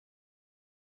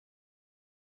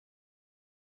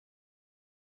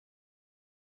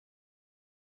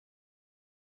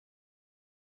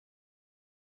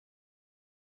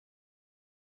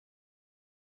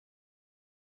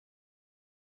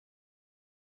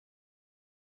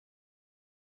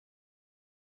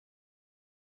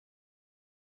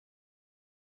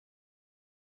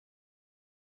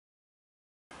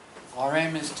Our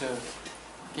aim is to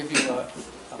give you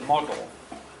a model.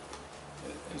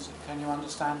 Can you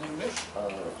understand English?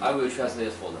 I will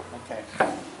translate for them. Okay.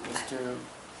 Is to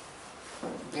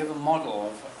give a model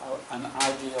of an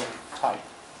ideal type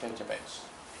database.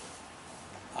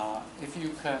 If you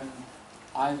can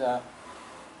either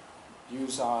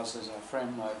use ours as a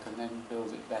framework and then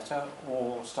build it better,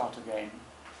 or start again,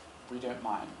 we don't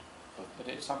mind. But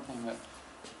it's something that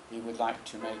we would like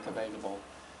to make available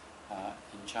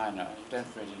in China. You don't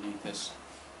really need this.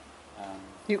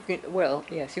 You can, well,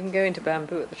 yes, you can go into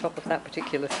Bamboo at the top of that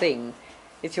particular thing.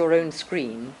 It's your own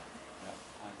screen. Yeah,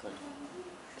 I could.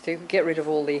 So you can get rid of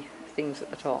all the things at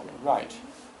the top. Right.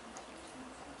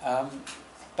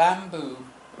 Bamboo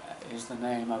is the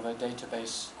name of a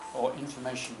database or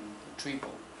information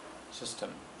retrieval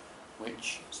system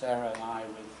which Sarah and I,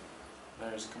 with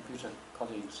various computer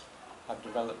colleagues, have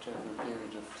developed over a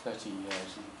period of 30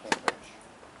 years in Cambridge.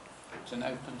 It's an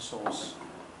open source,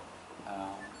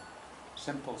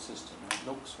 simple system. It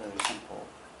looks very simple,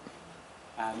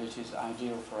 and it is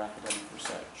ideal for academic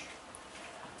research.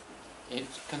 It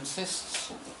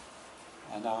consists,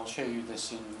 and I'll show you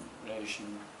this in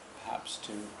relation perhaps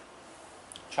to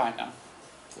China.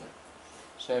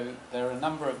 So there are a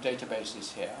number of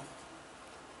databases here.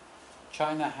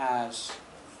 China has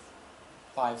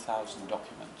 5,000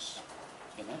 documents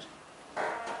in it.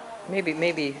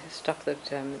 Maybe stuff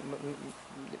that,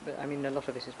 I mean, a lot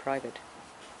of it is private.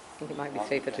 I think it might be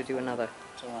safer to do another.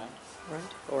 It's all right.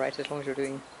 Right? All right, as long as you're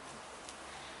doing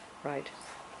right.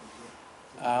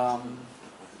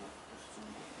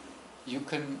 You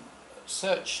can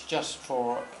search just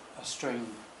for a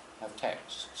string of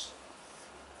texts.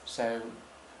 So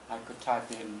I could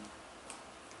type in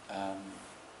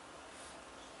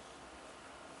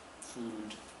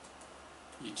food,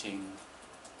 eating,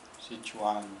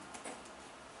 Sichuan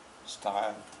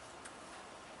style.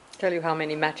 Tell you how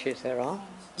many matches there are.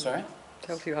 Sorry?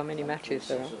 Tells you how many matches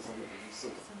there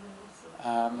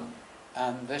are.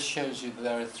 And this shows you that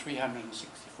there are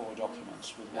 364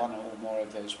 documents with one or more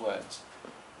of those words.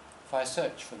 If I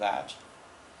search for that,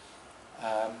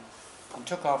 and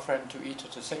took our friend to eat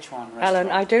at a Sichuan restaurant.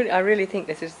 Alan, I really think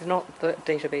this is not the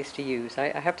database to use. I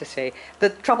have to say, the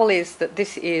trouble is that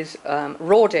this is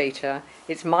raw data.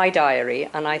 It's my diary,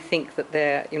 and I think that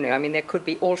there could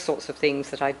be all sorts of things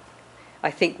that I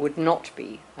think would not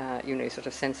be, sort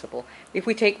of sensible. If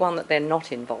we take one that they're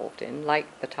not involved in,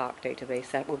 like the TARC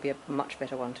database, that would be a much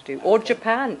better one to do. Or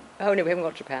Japan. Oh no, we haven't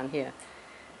got Japan here.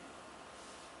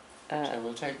 So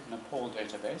we'll take Nepal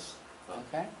database.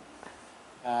 Okay.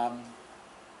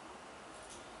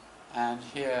 And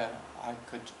here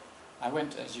I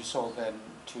went, as you saw then,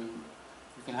 you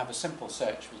can have a simple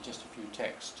search with just a few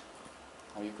text,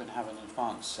 or you can have an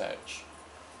advanced search.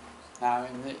 Now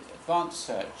in the advanced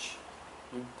search,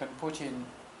 you can put in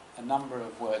a number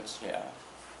of words here,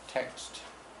 text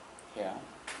here.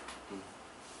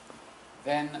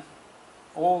 Then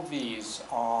all these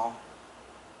are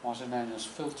what are known as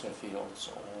filter fields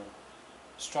or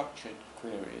structured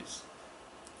queries.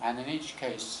 And in each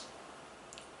case,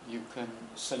 you can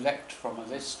select from a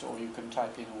list, or you can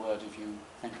type in a word if you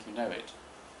think you know it.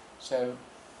 So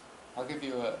I'll give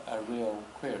you a real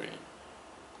query.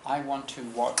 I want to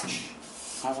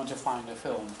find a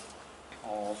film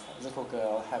of a little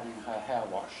girl having her hair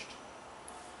washed.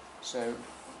 So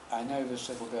I know this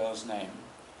little girl's name.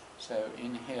 So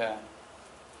in here...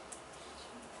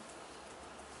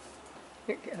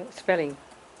 Spelling.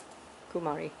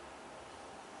 Kumari.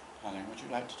 Darling, would you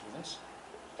like to do this?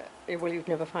 Well, you'd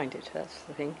never find it, that's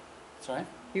the thing. Sorry?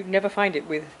 You'd never find it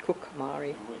with Kumari.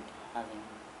 You would, having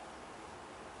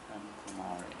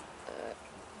Kumari.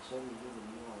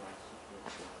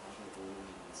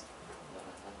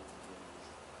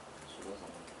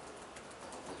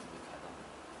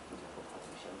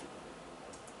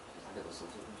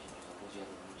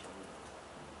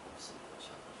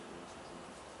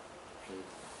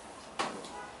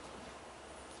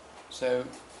 So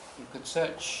you could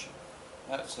search,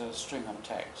 that's a string of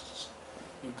texts.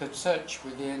 You could search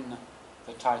within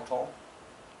the title,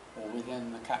 or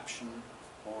within the caption,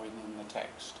 or within the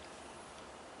text.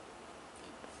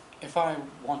 If I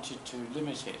wanted to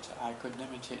limit it, I could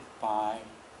limit it by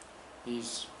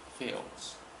these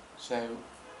fields. So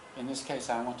in this case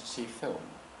I want to see film.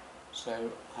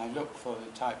 So I look for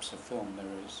the types of film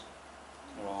there's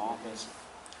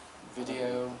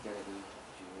video,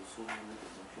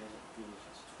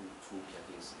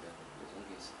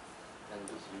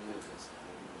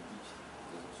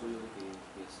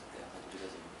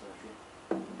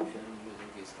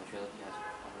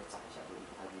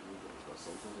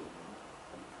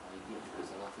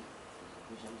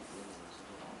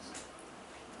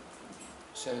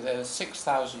 So there's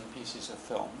 6,000 pieces of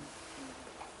film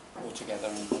altogether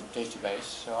in the database,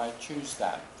 so I choose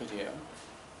that video.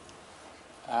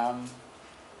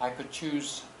 I could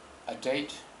choose a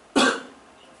date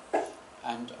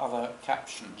and other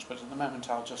captions, but at the moment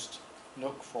I'll just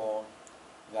look for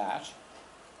that.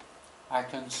 I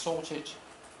can sort it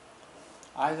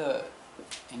either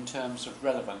in terms of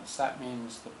relevance, that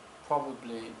means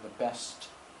probably the best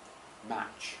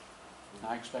match. And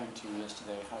I explained to you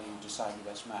yesterday how you decide the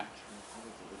best match.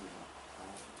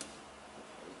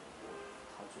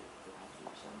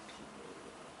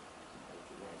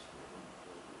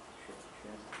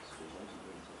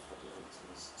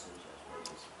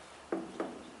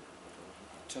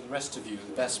 To the rest of you,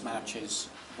 the best match is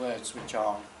words which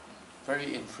are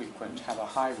very infrequent, have a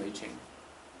high rating.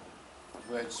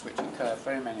 Words which occur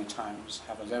very many times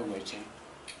have a low rating.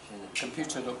 The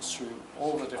computer looks through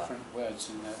all the different words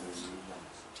in the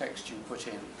text you put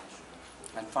in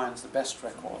and finds the best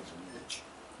record which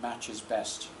matches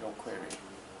best your query.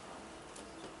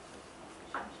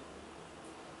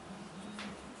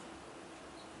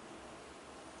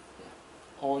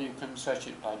 Or you can search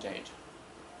it by date.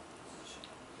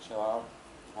 So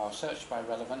I'll search by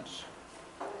relevance.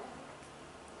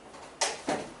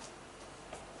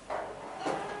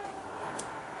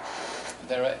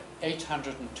 There are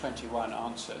 821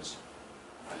 answers.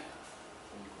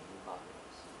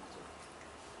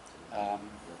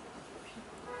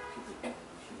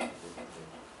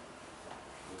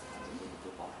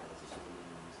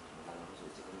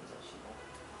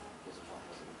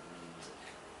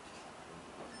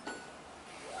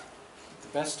 The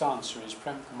best answer is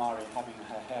Prem Kumari having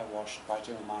her hair washed by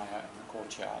Dilmaya in the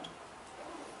courtyard.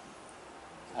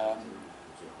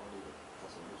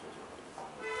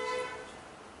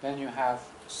 Then you have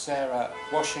Sarah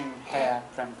washing hair,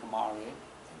 Prem Kumari.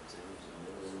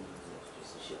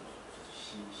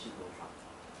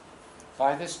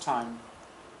 By this time,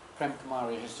 Prem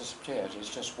Kumari has disappeared. It's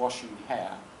just washing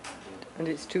hair. And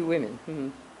it's two women. Mm-hmm.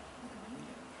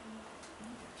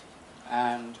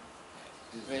 And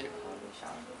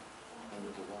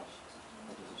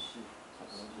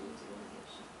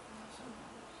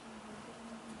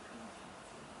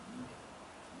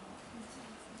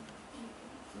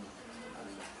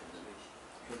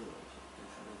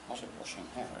not washing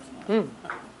hair, isn't it?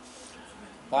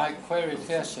 By query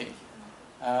Thirsi,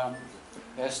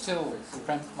 there's still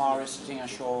Prem Kumari sitting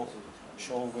ashore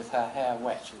with her hair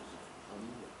wet,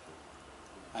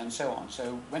 and so on.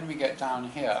 So when we get down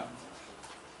here,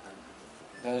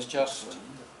 there's just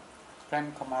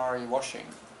Prem Kumari washing,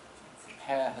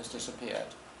 hair has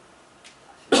disappeared.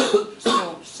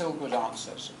 Still good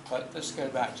answers, but let's go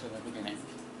back to the beginning.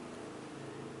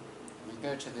 We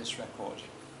go to this record.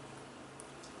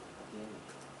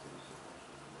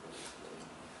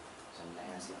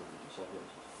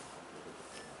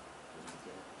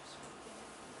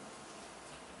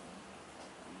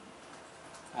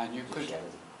 And you could,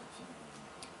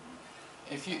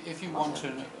 if you want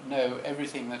to know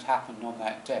everything that happened on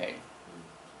that day,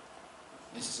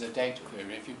 this is a date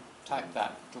query. If you type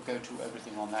that, it'll go to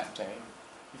everything on that day.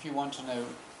 If you want to know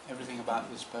everything about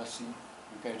this person,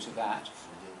 you go to that.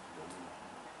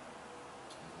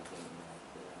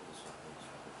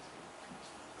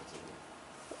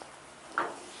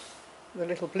 The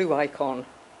little blue icon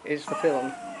is the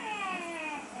film.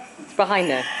 It's behind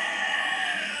there.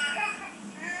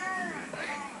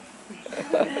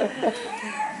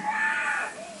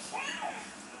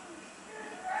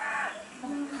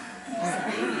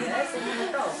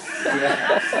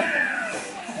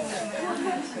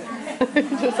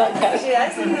 Just like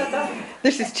that.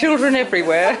 This is children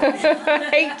everywhere.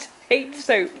 hate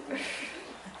soap.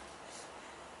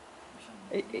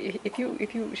 If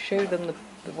you show them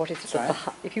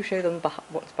if you show them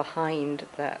what's behind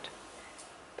that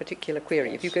particular query,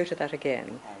 yes. If you go to that again. I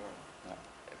will. Yeah.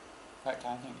 In fact,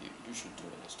 I think you should do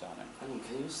this, darling.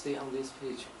 Can you stay on this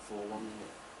page for 1 minute?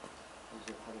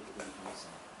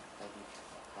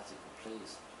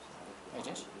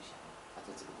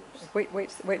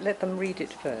 Wait, let them read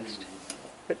it first.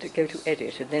 But to go to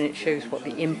edit, and then it shows what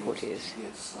the input is.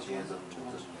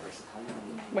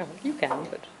 Well, you can,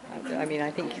 but I mean,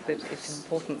 I think that it's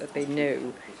important that they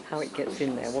know how it gets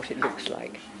in there, what it looks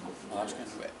like. Well, I was going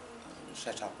to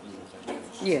set up a little bit.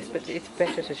 Yes, but it's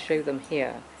better to show them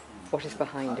here what is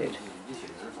behind it.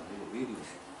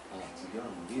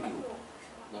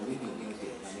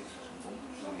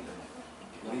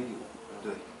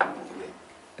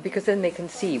 Because then they can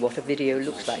see what a video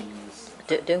looks like.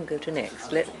 Don't go to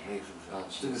next. No.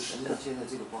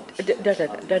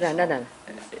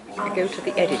 Go to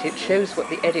the edit. It shows what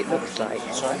the edit looks like.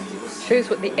 Sorry? Shows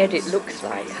what the edit looks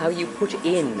like. How you put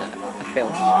in a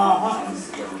film.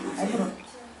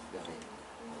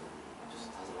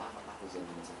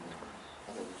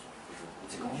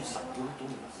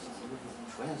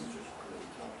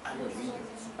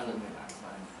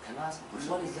 Can I ask,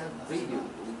 what is that video?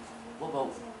 What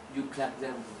about you collect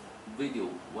that video?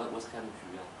 What kind of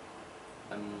video?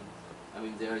 I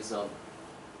mean, there is a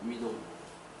middle.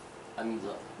 I mean,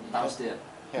 the downstairs.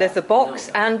 Yeah. There's a box,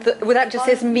 and well, that just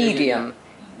says medium.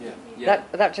 Yeah.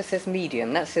 That just says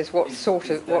medium. That says what sort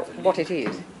of what it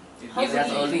is. Is that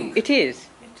a link? It is.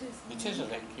 It is a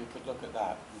link. You could look at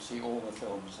that and see all the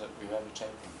films that we've ever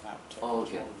taken. That would take Oh, us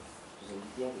okay. all. 就是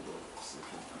第二个视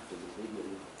频，就是微博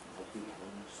里，它对他们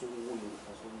所有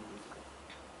他说那个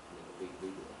微博，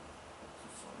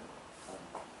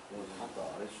因为他的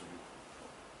儿属于，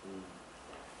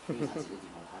因为他这个地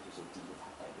方，他就是第一，他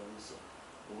代表的是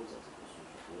我在这个数学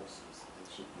博士啥的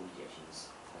是文件形式，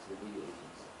它是微博的形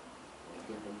式，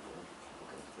根本不能全部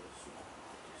跟这个数学，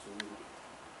所有的。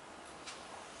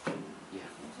Yeah.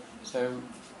 So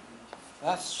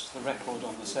that's the record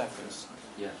on the surface.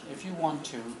 Yeah. If you want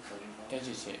to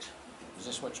edit it, is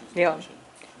this what you think? Yeah. you should?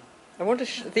 I want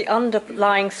the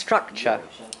underlying structure.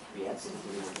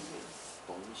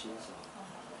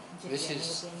 This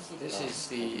is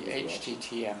the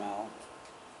HTML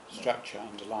structure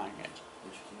underlying it.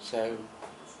 So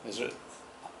there's a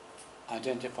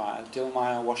identifier,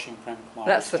 Dillmeyer washing frame.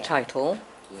 That's the title.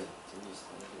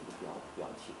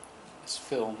 It's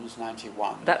films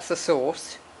 91. That's the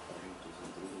source.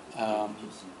 And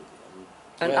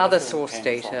And other source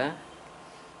data.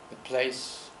 The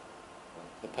place,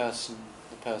 the person,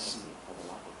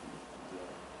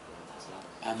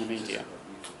 and the medium.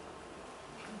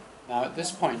 Now at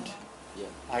this point,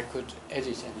 I could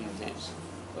edit any of these.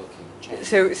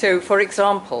 Okay. So for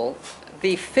example,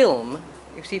 the film.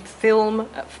 You see, film.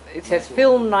 It says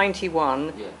film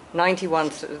 91.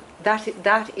 91.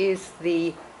 That is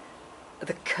the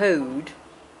code,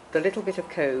 the little bit of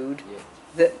code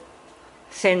that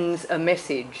sends a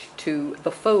message to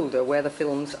the folder where the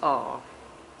films are.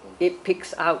 It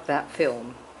picks out that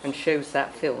film and shows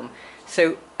that film.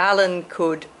 So Alan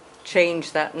could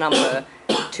change that number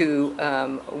to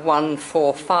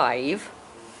 145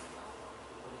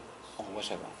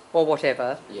 or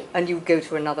whatever, and you go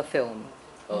to another film.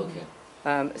 Okay.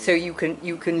 So you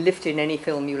can lift in any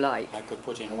film you like. I could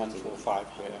put in 145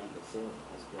 here. I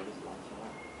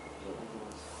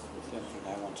don't think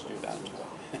I want to do that.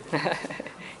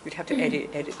 You'd have to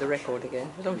edit the record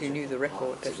again. As long as you knew the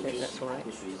record, that's all right.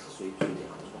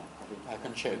 I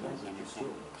can show them and then you can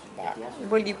come back.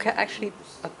 Well, you can actually,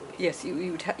 yes,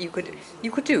 you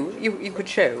could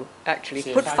show actually.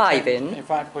 See, Put if 5 in.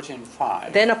 If I put in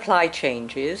 5. Then apply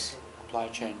changes. Apply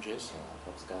changes.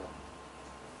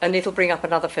 And it'll bring up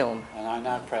another film. And I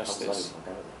now press this.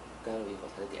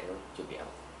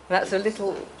 That's a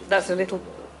little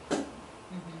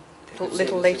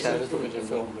later. A little bit of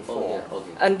film before.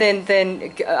 And then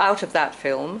out of that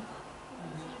film,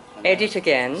 edit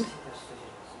again,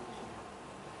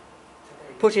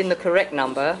 put in the correct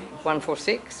number,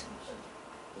 146,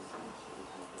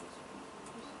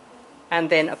 and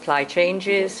then apply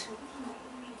changes,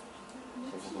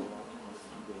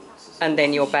 and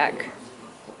then you're back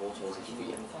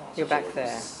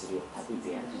there.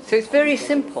 So it's very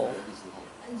simple.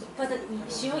 But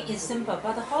sure is simple,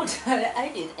 but how to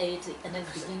edit it in the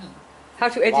beginning? How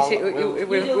to edit it,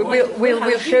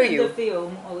 we'll show you. The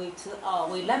film,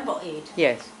 we label it.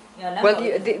 Yes. Yeah, Well,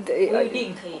 we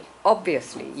link it.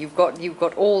 obviously, you've got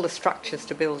all the structures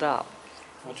to build up.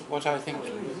 What I think.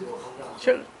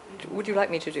 Would you like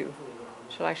me to do?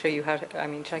 Shall I show you how to? I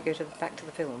mean, shall I go back to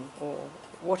the film, or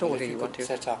what order you want to?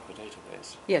 Set up a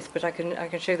database. Yes, but I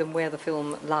can show them where the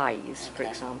film lies, for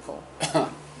example.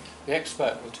 The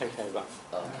expert will take over.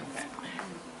 Do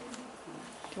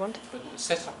you want? But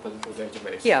set up a little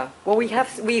database. Yeah. Well, we have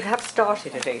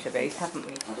started a database, haven't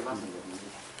we?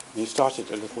 You started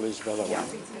a little Isabella one.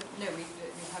 No, we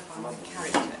had one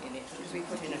character in it because we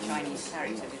put in a Chinese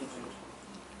character, didn't we?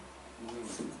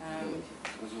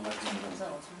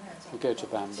 We go to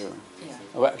bamboo. Yeah.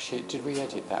 Oh, actually, did we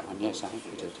edit that one? Yes, I think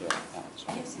we did. Yeah, that's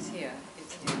right. Yes, it's here.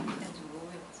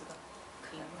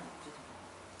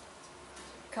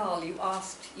 Carl, you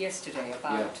asked yesterday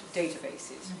about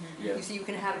databases. You see, you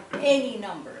can have any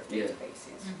number of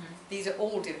databases. These are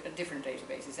all different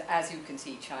databases, as you can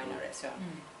see, China, etc.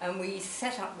 And we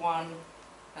set up one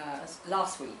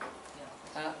last week,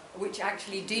 which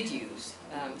actually did use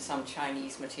some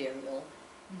Chinese material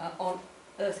on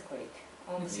earthquake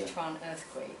on the Yeah. Sichuan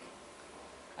earthquake.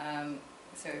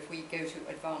 So if we go to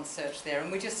advanced search there,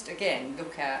 and we just again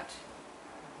look at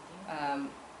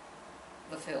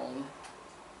the film,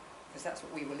 because that's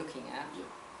what we were looking at, Yeah.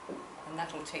 and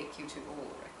that'll take you to all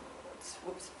the records.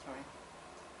 Whoops, sorry.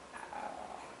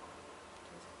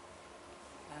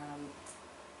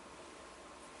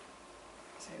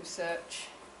 So search,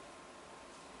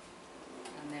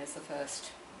 and there's the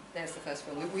first. There's the first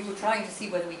film. We were trying to see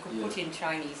whether we could put in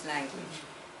Chinese language,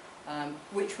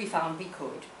 which we found we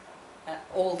could.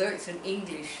 Although it's an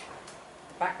English,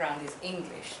 the background is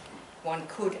English, one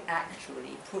could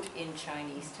actually put in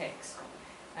Chinese text.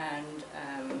 And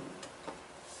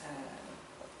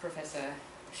Professor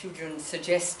Shujun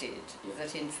suggested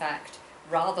that in fact,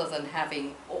 rather than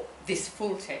having this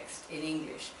full text in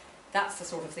English, that's the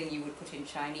sort of thing you would put in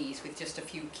Chinese with just a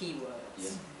few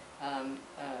keywords.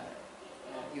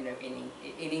 You know,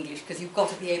 in English, because you've got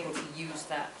to be able to use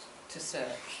that to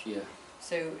search. Yeah.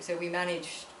 So we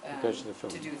managed Go to the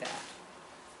film. to do that.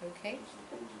 Okay.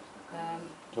 Do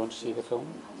you want to see the film?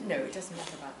 No, it doesn't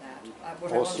matter about that.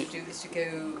 What I Or want see- to do is to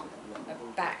go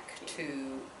back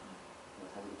to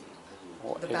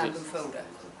Or the edit? bamboo folder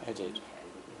Edit.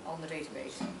 on the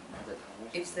database.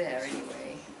 It's there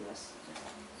anyway.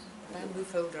 The bamboo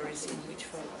folder is in which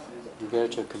folder? You go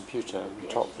to computer,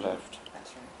 top left.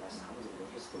 That's right.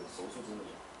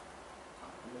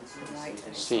 Right, and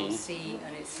it's C. on C,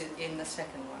 and it's in the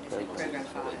second one, is it? Program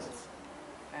files.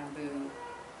 Bamboo.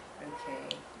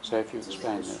 Okay. So if you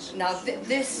explain this. Now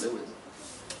this.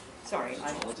 Sorry,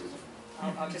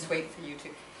 I'll just wait for you to.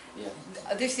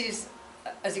 Yeah. This is,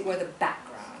 as it were, the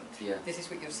background. Yeah. This is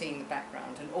what you're seeing in the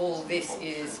background, and all this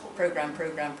is program.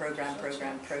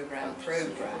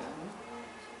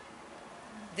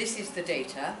 This is the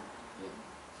data.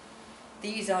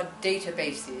 These are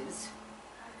databases.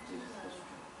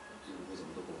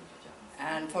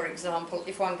 And for example,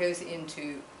 if one goes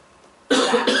into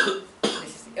that,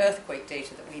 this is the earthquake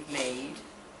data that we've made.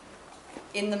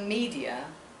 In the media,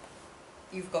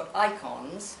 you've got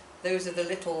icons. Those are the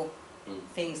little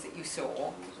things that you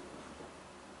saw.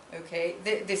 Okay,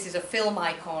 this is a film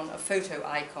icon, a photo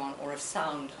icon, or a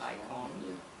sound icon,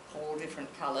 all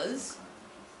different colours.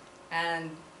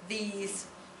 And these,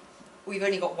 we've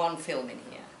only got one film in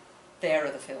here. There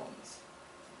are the films.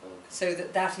 So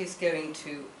that is going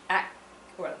to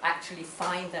actually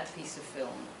find that piece of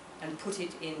film and put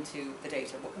it into the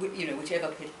data, you know,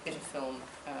 whichever bit of film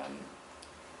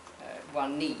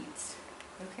one needs.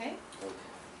 Okay?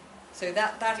 So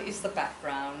that is the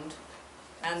background.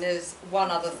 And there's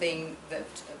one other thing that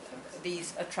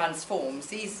these are transforms.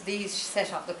 These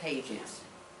set up the pages.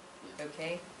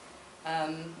 Okay?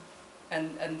 And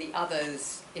the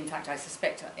others, in fact, I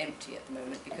suspect are empty at the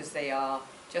moment because they are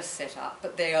just set up,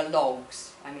 but they are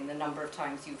logs. I mean, the number of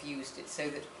times you've used it, so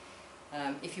that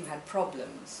if you had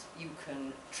problems, you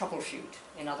can troubleshoot.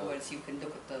 In other words, you can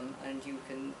look at them and you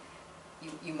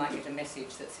might get a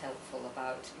message that's helpful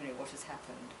about, you know, what has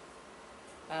happened.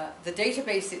 The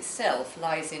database itself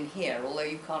lies in here, although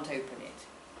you can't open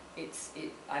it.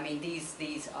 I mean,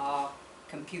 these are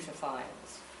computer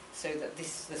files, so that the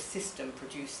system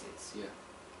produces. Yeah.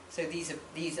 So these are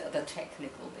the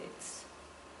technical bits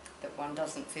that one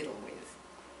doesn't fiddle with.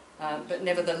 But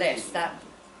nevertheless, that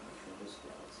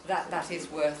is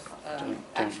worth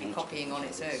actually copying on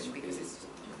its own, because it's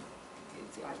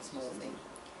quite a small thing.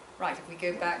 Right, if we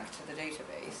go back to the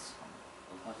database.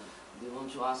 They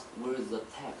want to ask where is the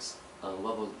text?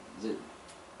 What was the?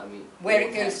 I mean. Where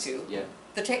it text? goes to? Yeah.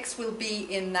 The text will be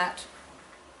in there,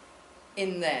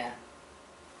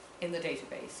 in the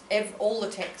database. All the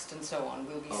text and so on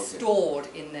will be stored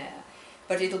in there,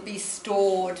 but it'll be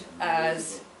stored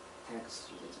as.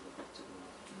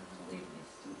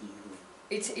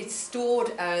 It's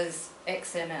stored as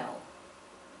XML.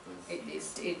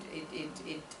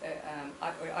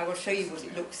 I will show you what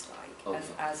it looks like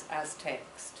as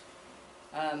text.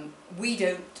 We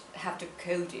don't have to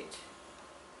code it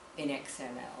in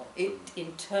XML. It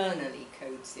internally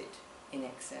codes it in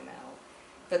XML.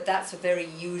 But that's a very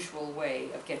usual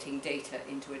way of getting data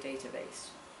into a database.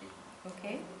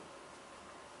 Okay?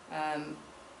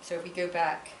 So if we go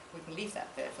back, we can leave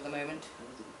that there for the moment.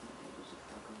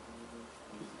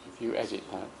 If you edit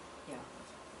that. Yeah.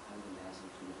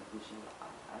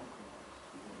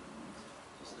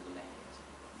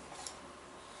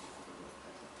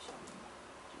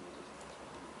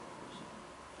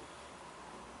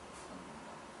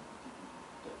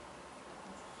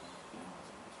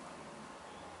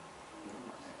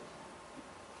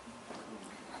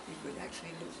 We could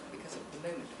actually look, because at the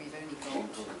moment we've only got,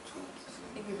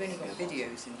 I think we've only got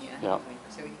videos in here, Yeah. haven't we?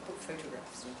 So we can put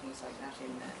photographs and things like that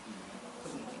in there,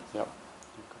 couldn't we? Yep,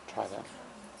 you could try that.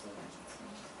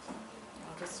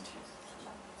 I'll just...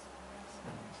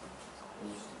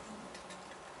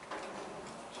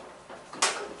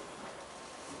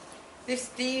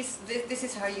 This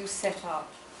is how you set up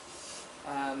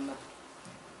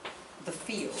the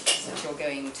fields that you're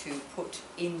going to put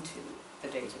into the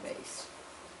database.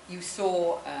 You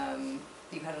saw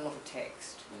you had a lot of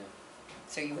text. Yeah.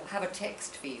 So you have a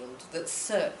text field that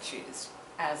searches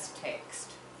as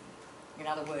text. In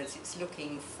other words, it's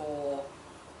looking for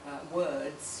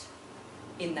words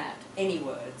in that, any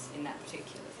words in that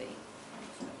particular thing.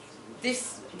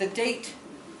 The date.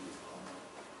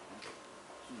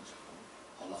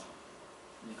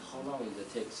 How long is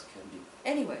the text can be?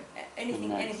 Anyway, anything,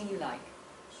 Nice. anything you like.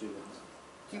 3文字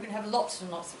You can have lots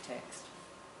and lots of text.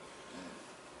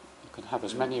 You can have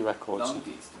as many records.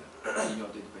 Longest in your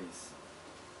database.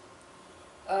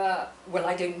 Well,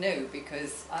 I don't know,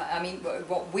 because I mean,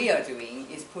 what we are doing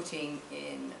is putting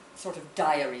in sort of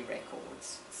diary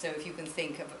records. So if you can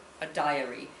think of a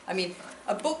diary, I mean,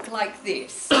 a book like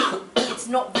this, it's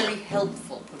not very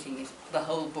helpful putting the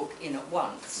whole book in at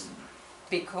once,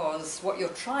 because what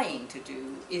you're trying to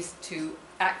do is to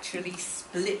actually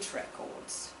split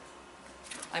records.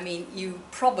 I mean, you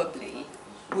probably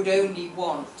would only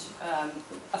want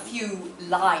a few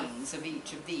lines of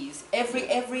each of these.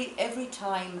 Every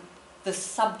time the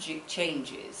subject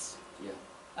changes,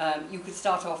 Yeah. you could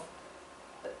start off,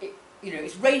 you know,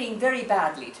 it's raining very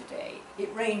badly today, it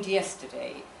rained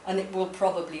yesterday, and it will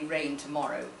probably rain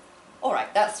tomorrow. All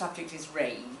right, that subject is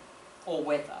rain or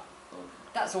weather.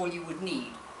 That's all you would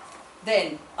need.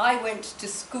 Then I went to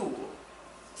school.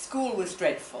 School was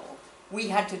dreadful. We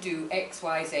had to do X,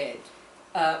 Y, Z.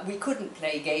 We couldn't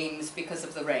play games because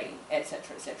of the rain,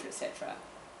 etc., etc., etc.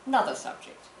 Another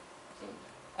subject.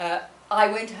 I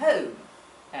went home,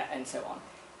 and so on,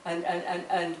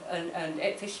 and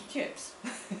ate fish and chips,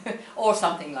 or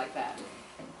something like that.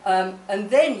 And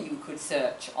then you could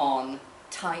search on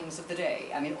times of the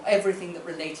day. I mean, everything that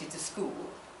related to school.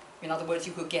 In other words,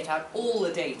 you could get out all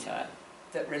the data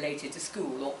that related to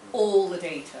school, or all the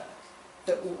data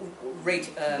that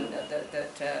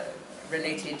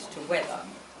related to weather,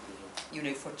 you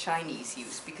know, for Chinese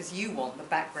use, because you want the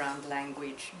background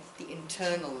language, the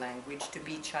internal language, to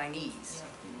be Chinese.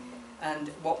 And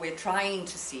what we're trying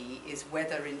to see is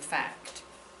whether, in fact,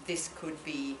 this could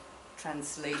be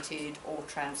translated or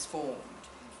transformed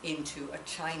into a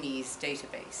Chinese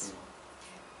database.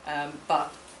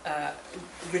 But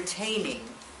retaining,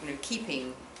 you know,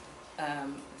 keeping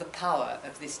the power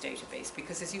of this database,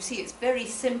 because as you see, it's very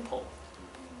simple.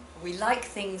 We like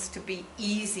things to be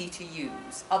easy to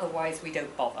use, otherwise we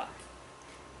don't bother.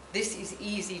 This is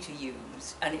easy to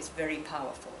use, and it's very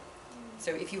powerful.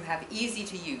 So if you have easy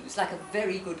to use, like a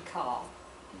very good car,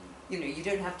 you know, you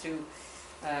don't have to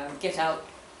get out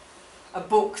a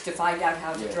book to find out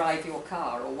how to drive your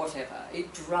car or whatever.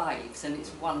 It drives, and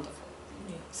it's wonderful.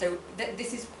 So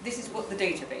this is what the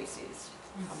database is.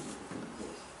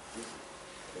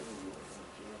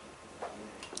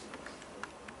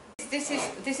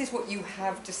 This is what you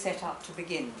have to set up to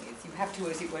begin with. You have to,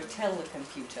 as it were, tell the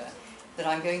computer that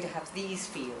I'm going to have these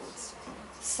fields.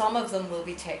 Some of them will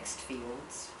be text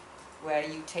fields, where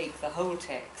you take the whole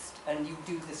text and you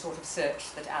do the sort of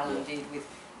search that Alan did with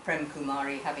Prem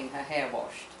Kumari having her hair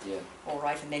washed. Yeah. All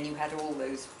right, and then you had all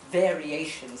those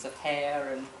variations of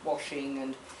hair and washing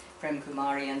and Prem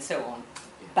Kumari and so on,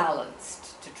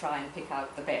 balanced to try and pick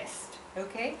out the best.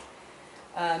 Okay?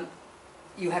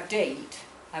 You have date.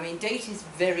 I mean, date is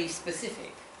very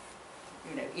specific.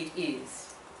 You know, it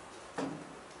is.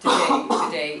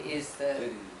 Today is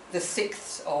the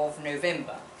 6th of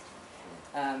November,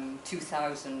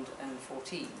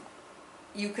 2014.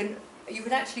 You can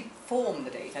actually form the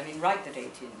date. I mean, write the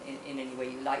date in any way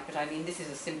you like, but I mean, this is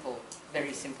a simple,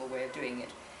 very simple way of doing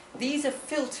it. These are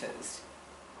filters.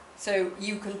 So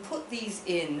you can put these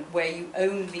in where you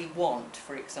only want,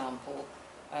 for example,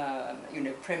 you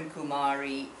know, Prem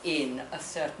Kumari in a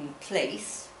certain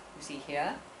place, you see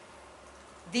here.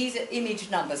 These are image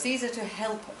numbers. These are to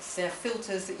help us. They're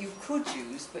filters that you could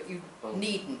use, but you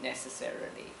needn't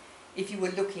necessarily. If you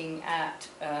were looking at,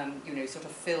 you know, sort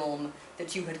of film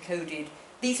that you had coded,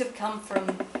 these have come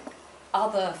from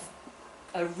other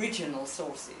original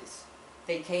sources.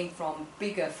 They came from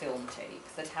bigger film tape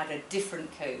that had a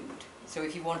different code. So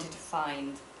if you wanted to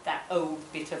find that old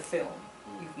bit of film,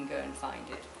 you can go and find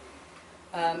it.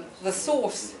 The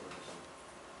source.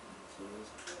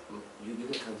 You can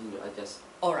continue. I just.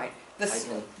 All right. The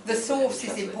can source is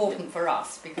translate, important for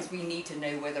us because we need to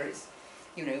know whether it's,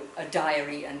 you know, a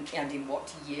diary and in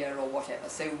what year or whatever.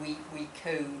 So we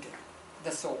code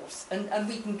the source, and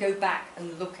we can go back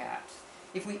and look at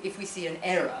if we see an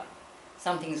error,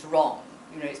 something's wrong,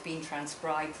 you know, it's been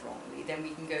transcribed wrongly, then we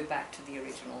can go back to the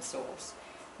original source.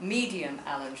 Medium,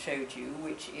 Alan showed you,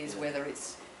 which is whether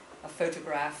it's a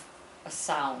photograph, a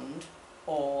sound,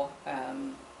 or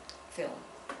film,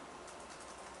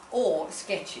 or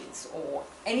sketches, or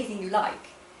anything you like,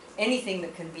 anything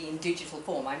that can be in digital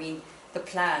form. I mean, the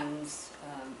plans,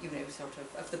 you know, sort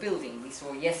of the building we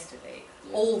saw yesterday,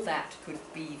 all that could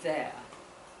be there.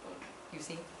 You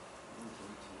see?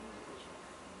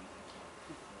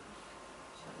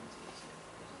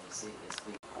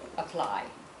 Apply.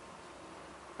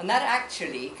 And that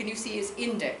actually, can you see, is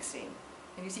indexing.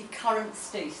 Can you see current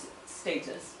status?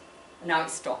 And now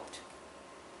it's stopped.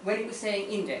 When it was saying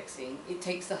indexing, it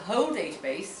takes the whole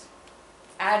database,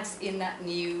 adds in that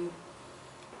new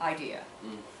idea.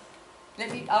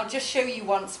 I'll just show you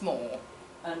once more.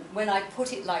 And when I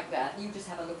put it like that, you just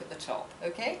have a look at the top,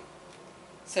 okay?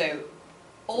 So,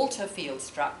 alter field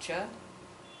structure,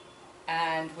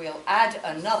 and we'll add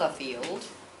another field.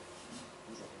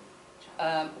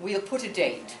 We'll put a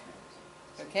date,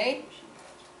 okay?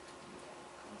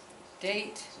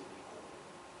 Date,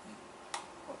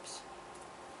 whoops,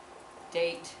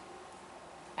 date,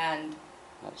 and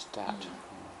That's dat.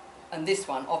 and this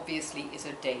one obviously is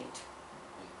a date.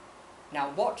 Now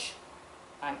watch,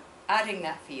 I'm adding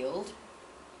that field.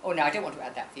 Oh no, I don't want to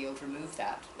add that field, remove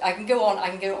that. I can go on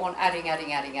adding.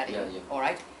 Yeah.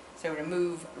 Alright, so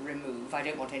remove, I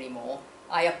don't want any more.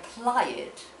 I apply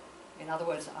it, in other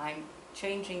words, I'm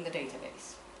changing the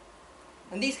database.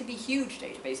 And these can be huge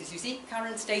databases, you see,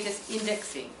 current status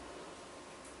indexing.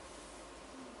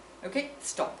 Okay,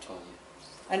 stopped.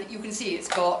 And you can see it's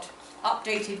got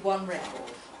updated one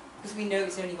record, because we know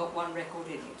it's only got one record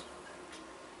in it.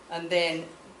 And then,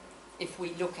 if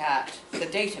we look at the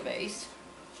database,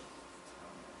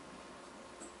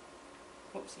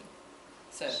 whoopsie,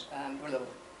 so,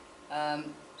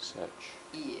 Search.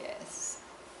 yes.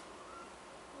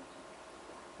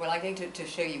 Well, I'm going to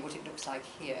show you what it looks like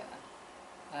here.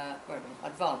 Wait a minute,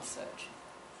 advanced search.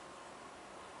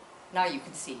 Now you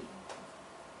can see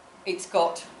it's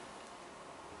got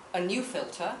a new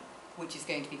filter, which is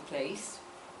going to be placed.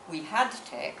 We had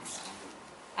text,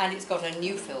 and it's got a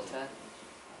new filter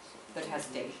that has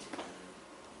date.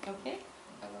 Okay?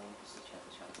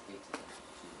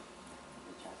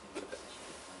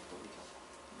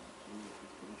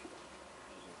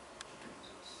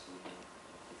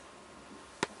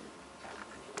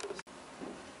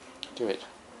 Do it.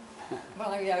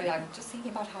 Well, I'm just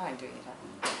thinking about how I'm doing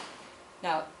it.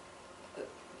 Now,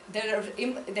 there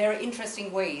are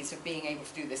interesting ways of being able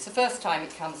to do this. The first time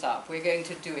it comes up, we're going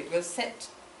to do it. We'll set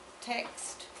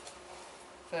text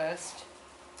first,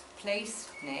 place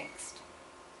next.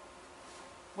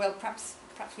 Well, perhaps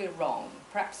we're wrong.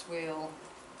 Perhaps we'll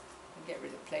get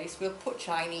rid of place. We'll put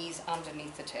Chinese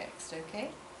underneath the text,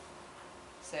 okay?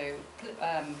 So,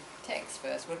 text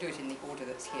first. We'll do it in the order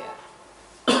that's here.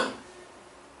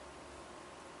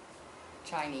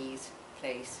 Chinese,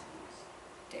 place,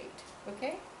 date,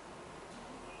 okay?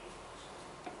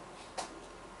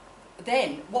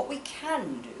 Then, what we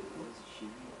can do,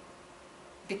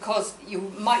 because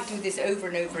you might do this over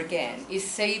and over again, is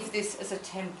save this as a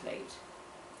template.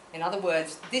 In other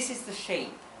words, this is the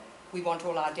shape we want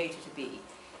all our data to be.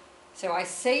 So I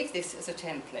save this as a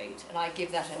template, and I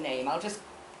give that a name. I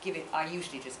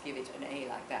usually just give it an A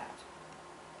like that.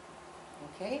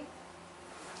 Okay?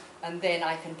 And then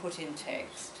I can put in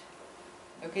text.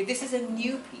 Okay, this is a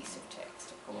new piece of text,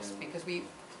 of course, because we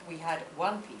had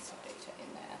one piece of data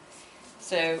in there.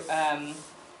 So,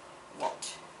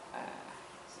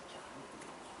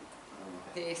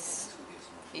 this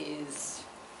is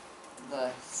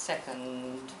the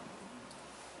second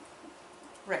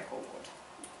record.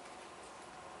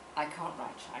 I can't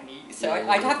write Chinese, so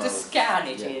I'd have to scan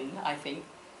it in, I think.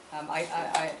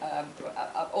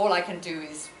 All I can do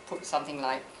is put something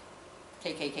like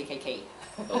KKKKK.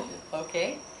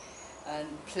 Okay?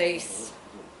 And place,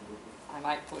 I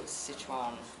might put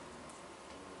Sichuan.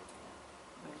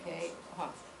 Okay?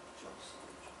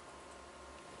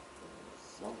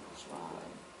 Sichuan.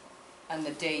 And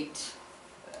the date,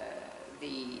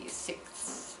 the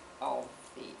 6th of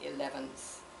the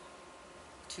 11th,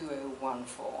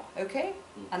 2014. Okay?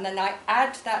 And then I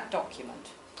add that document.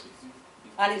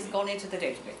 And it's gone into the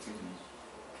database.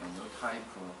 Can you type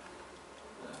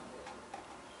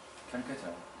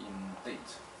calculator in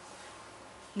date?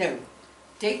 No.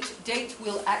 Date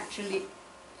will actually,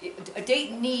 a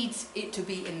date needs it to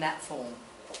be in that form.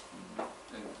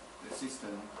 The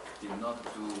system did not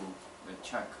do the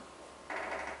check.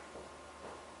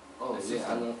 Oh, The yeah,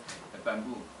 system, the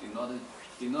bamboo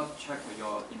did not check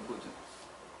your input.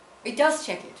 It does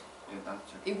check it. It does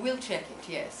check. It will check it,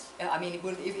 yes. I mean, it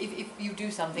will, if you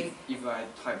do something... If I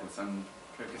type some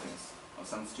characters or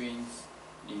some strings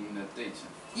in the data,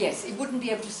 Yes, it wouldn't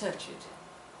be able to search it.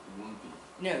 it won't be.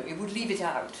 No, it would leave it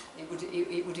out. It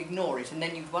would ignore it, and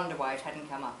then you'd wonder why it hadn't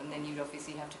come up, and then you'd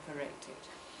obviously have to correct it.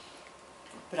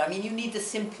 But I mean, you need the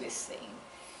simplest thing.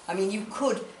 I mean, you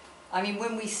could... I mean,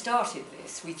 when we started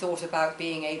this, we thought about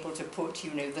being able to put,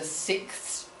 you know, the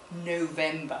 6th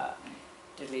November,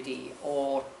 diddly-dee,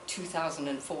 or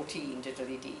 2014,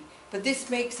 diddly-dee. But this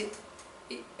makes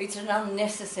it's an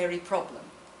unnecessary problem.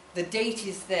 The date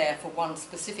is there for one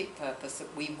specific purpose,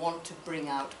 that we want to bring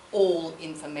out all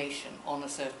information on a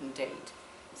certain date.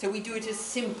 So we do it as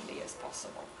simply as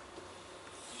possible.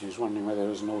 She was wondering whether there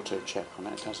was an auto check on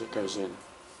it as it goes in.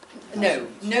 No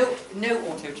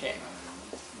auto check.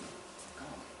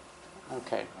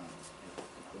 Okay,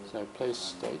 so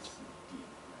place date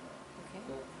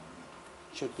Okay.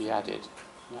 should be added.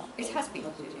 Yeah. It has been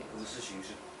added, yes. 不是形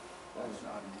式，但是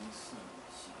2004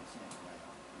写线应该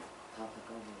要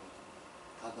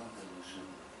他刚才那个是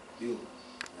6，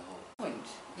然后 Point,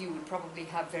 you would probably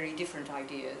have very different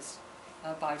ideas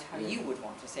about how you would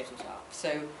want to set it up.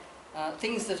 So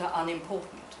things that are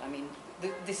unimportant. I mean,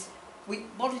 we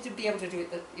wanted to be able to do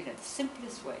it the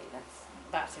simplest way.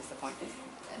 That is the point.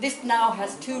 This now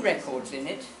has 2 records in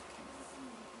it.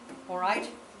 All right,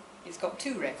 it's got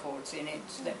 2 records in it.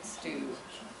 Let's do.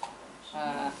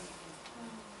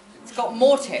 It's got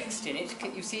more text in it.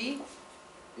 Can you see?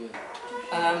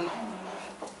 yeah.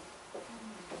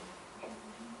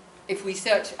 If we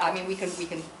search, I mean, we can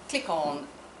click on.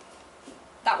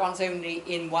 That one's only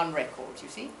in 1 record. You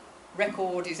see,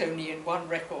 record is only in 1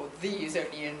 record. The is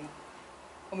only in,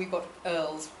 and we've got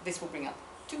Earls. This will bring up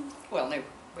 2. Well, no,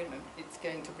 wait a minute. It's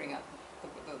going to bring up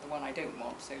the one I don't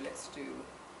want. So let's do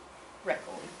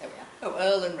record. There we are. Oh,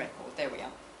 Earl and record. There we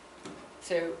are.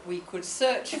 So we could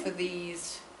search for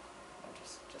these. Oh,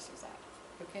 just as that.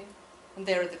 Okay, and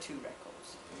there are the 2 records.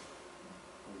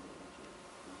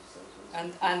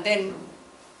 And then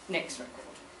next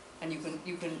record, and you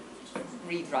can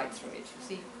read right through it.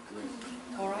 See,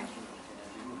 all right.